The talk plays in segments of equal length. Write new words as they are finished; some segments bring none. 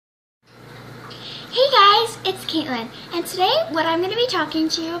Hey guys, it's Caitlin, and today what I'm going to be talking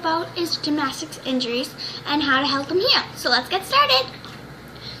to you about is gymnastics injuries and how to help them heal. So let's get started.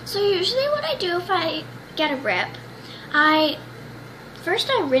 So usually what I do if I get a rip, first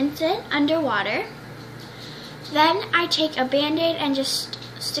I rinse it underwater, then I take a band-aid and just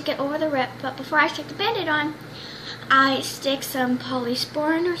stick it over the rip, but before I stick the band-aid on, I stick some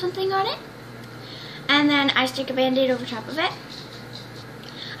polysporin or something on it, and then I stick a band-aid over top of it.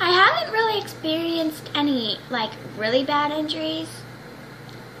 I haven't really experienced any really bad injuries.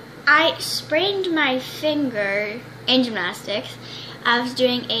 I sprained my finger in gymnastics. I was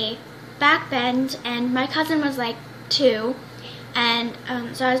doing a back bend and my cousin was like 2, and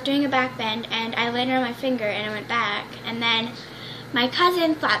so I was doing a back bend and I landed on my finger and I went back, and then my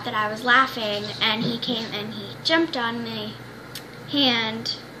cousin thought that I was laughing and he came and he jumped on my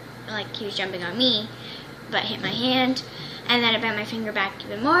hand, like he was jumping on me, but hit my hand. And then I bent my finger back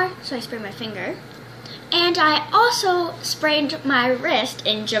even more, so I sprained my finger. And I also sprained my wrist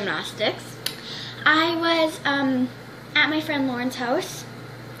in gymnastics. I was at my friend Lauren's house,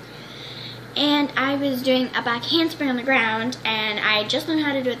 and I was doing a back handspring on the ground, and I just learned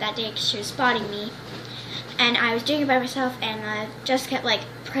how to do it that day because she was spotting me. And I was doing it by myself, and I just kept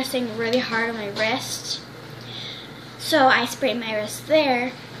pressing really hard on my wrist. So I sprained my wrist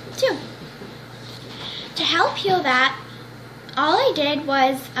there, too. To help heal that, all I did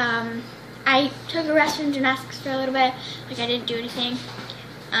was, I took a rest from gymnastics for a little bit, I didn't do anything,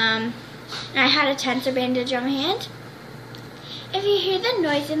 and I had a tensor bandage on my hand. If you hear the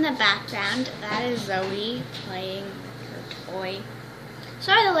noise in the background, that is Zoe playing with her toy.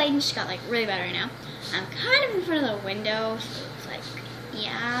 Sorry the lighting just got really bad right now. I'm kind of in front of the window, so it's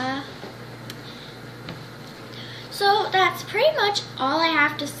yeah. So that's pretty much all I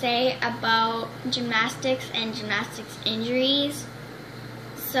have to say about gymnastics and gymnastics injuries.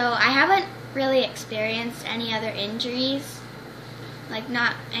 So I haven't really experienced any other injuries,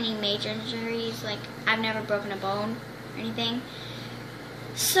 not any major injuries, I've never broken a bone or anything.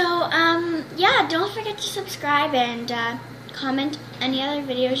 So yeah, don't forget to subscribe and comment any other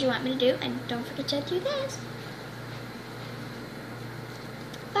videos you want me to do, and don't forget to do this.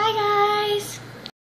 Bye guys!